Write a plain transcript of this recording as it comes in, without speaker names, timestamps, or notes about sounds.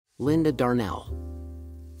Linda Darnell.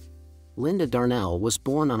 Linda Darnell was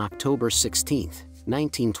born on October 16,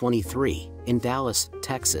 1923, in Dallas,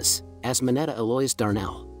 Texas, as Monetta Eloyse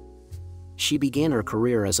Darnell. She began her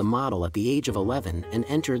career as a model at the age of 11 and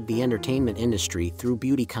entered the entertainment industry through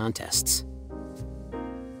beauty contests.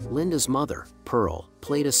 Linda's mother, Pearl,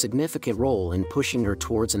 played a significant role in pushing her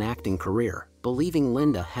towards an acting career, believing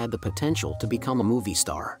Linda had the potential to become a movie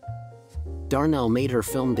star. Darnell made her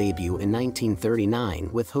film debut in 1939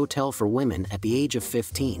 with Hotel for Women at the age of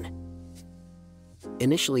 15.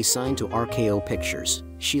 Initially signed to RKO Pictures,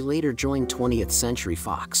 she later joined 20th Century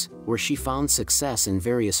Fox, where she found success in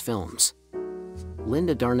various films.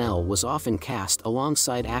 Linda Darnell was often cast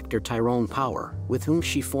alongside actor Tyrone Power, with whom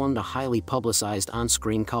she formed a highly publicized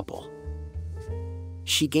on-screen couple.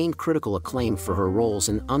 She gained critical acclaim for her roles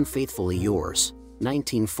in Unfaithfully Yours,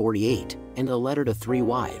 1948, and A Letter to Three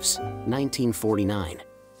Wives, 1949.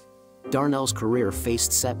 Darnell's career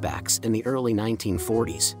faced setbacks in the early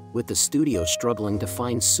 1940s, with the studio struggling to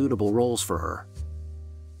find suitable roles for her.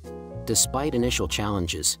 Despite initial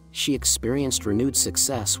challenges, she experienced renewed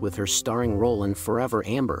success with her starring role in Forever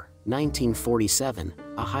Amber, 1947,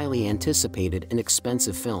 a highly anticipated and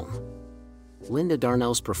expensive film. Linda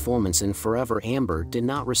Darnell's performance in Forever Amber did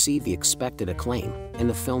not receive the expected acclaim, and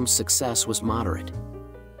the film's success was moderate.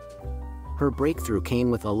 Her breakthrough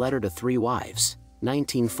came with A Letter to Three Wives,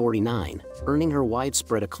 1949, earning her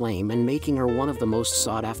widespread acclaim and making her one of the most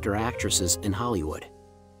sought-after actresses in Hollywood.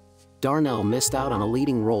 Darnell missed out on a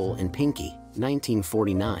leading role in Pinky,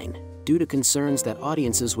 1949, due to concerns that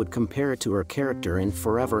audiences would compare it to her character in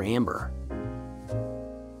Forever Amber.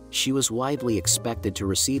 She was widely expected to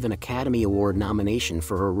receive an Academy Award nomination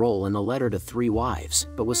for her role in A Letter to Three Wives,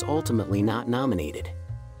 but was ultimately not nominated.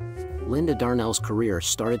 Linda Darnell's career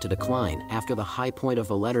started to decline after the high point of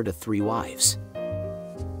A Letter to Three Wives.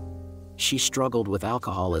 She struggled with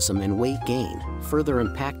alcoholism and weight gain, further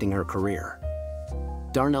impacting her career.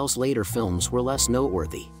 Darnell's later films were less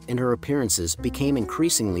noteworthy, and her appearances became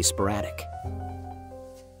increasingly sporadic.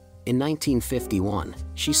 In 1951,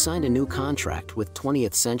 she signed a new contract with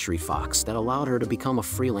 20th Century Fox that allowed her to become a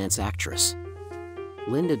freelance actress.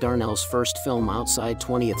 Linda Darnell's first film outside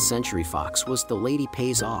 20th Century Fox was The Lady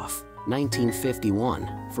Pays Off,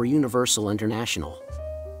 1951, for Universal International.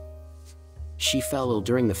 She fell ill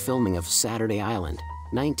during the filming of Saturday Island,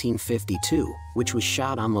 1952, which was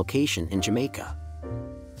shot on location in Jamaica.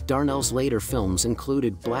 Darnell's later films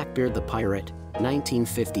included Blackbeard the Pirate,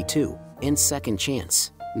 1952, and Second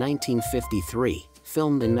Chance, 1953,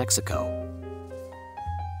 filmed in Mexico.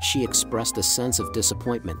 She expressed a sense of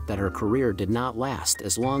disappointment that her career did not last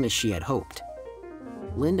as long as she had hoped.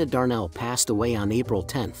 Linda Darnell passed away on April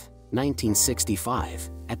 10, 1965,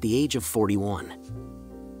 at the age of 41.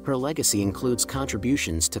 Her legacy includes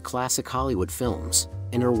contributions to classic Hollywood films,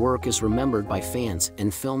 and her work is remembered by fans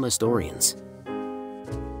and film historians.